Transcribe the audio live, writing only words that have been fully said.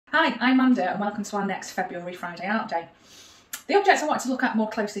Hi, I'm Amanda and welcome to our next February Friday Art Day. The object I wanted to look at more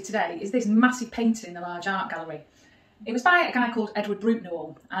closely today is this massive painting in the large art gallery. It was by a guy called Edward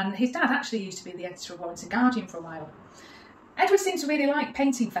Brewtnall, and his dad actually used to be the editor of Warrington Guardian for a while. Edward seems to really like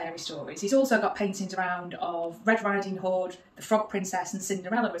painting fairy stories. He's also got paintings around of Red Riding Hood, the Frog Princess and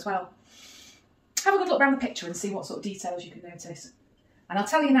Cinderella as well. Have a good look around the picture and see what sort of details you can notice. And I'll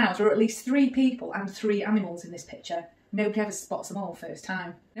tell you now, there are at least 3 people and 3 animals in this picture. Nobody ever spots them all first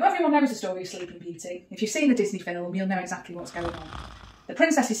time. Now everyone knows the story of Sleeping Beauty. If you've seen the Disney film, you'll know exactly what's going on. The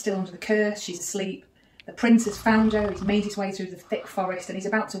princess is still under the curse, she's asleep. The prince has found her, he's made his way through the thick forest and he's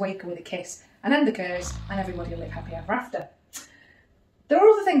about to wake her with a kiss and end the curse, and everybody will live happy ever after. There are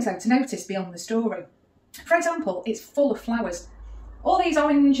other things though to notice beyond the story. For example, it's full of flowers. All these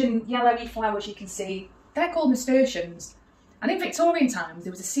orange and yellowy flowers you can see, they're called nasturtiums. And in Victorian times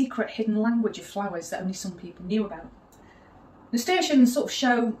there was a secret hidden language of flowers that only some people knew about. Nasturtiums sort of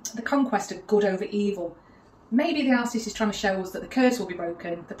show the conquest of good over evil. Maybe the artist is trying to show us that the curse will be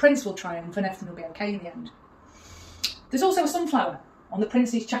broken, the prince will triumph and everything will be okay in the end. There's also a sunflower on the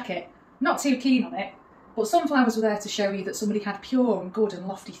prince's jacket. Not too keen on it, but sunflowers were there to show you that somebody had pure and good and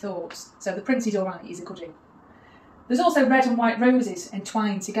lofty thoughts, so the prince is alright, he's a goodie. There's also red and white roses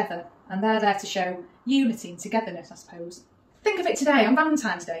entwined together, and they're there to show unity and togetherness, I suppose. Think of it today, on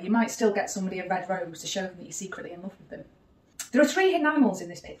Valentine's Day, you might still get somebody a red rose to show them that you're secretly in love with them. There are 3 hidden animals in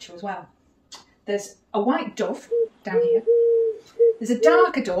this picture as well. There's a white dove down here. There's a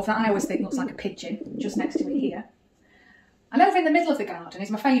darker dove that I always think looks like a pigeon, just next to it here. And over in the middle of the garden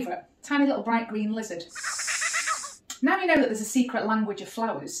is my favourite, tiny little bright green lizard. Now you know that there's a secret language of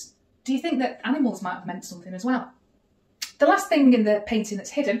flowers, do you think that animals might have meant something as well? The last thing in the painting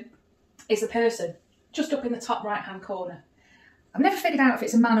that's hidden is the person, just up in the top right hand corner. I've never figured out if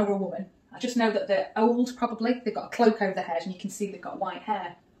it's a man or a woman. I just know that they're old, probably. They've got a cloak over their head and you can see they've got white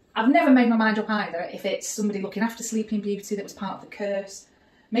hair. I've never made my mind up either if it's somebody looking after Sleeping Beauty that was part of the curse.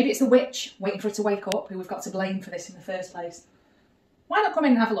 Maybe it's the witch waiting for her to wake up, who we've got to blame for this in the first place. Why not come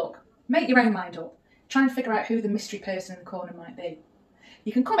in and have a look? Make your own mind up. Try and figure out who the mystery person in the corner might be.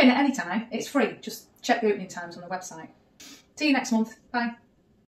 You can come in at any time. It's free. Just check the opening times on the website. See you next month. Bye.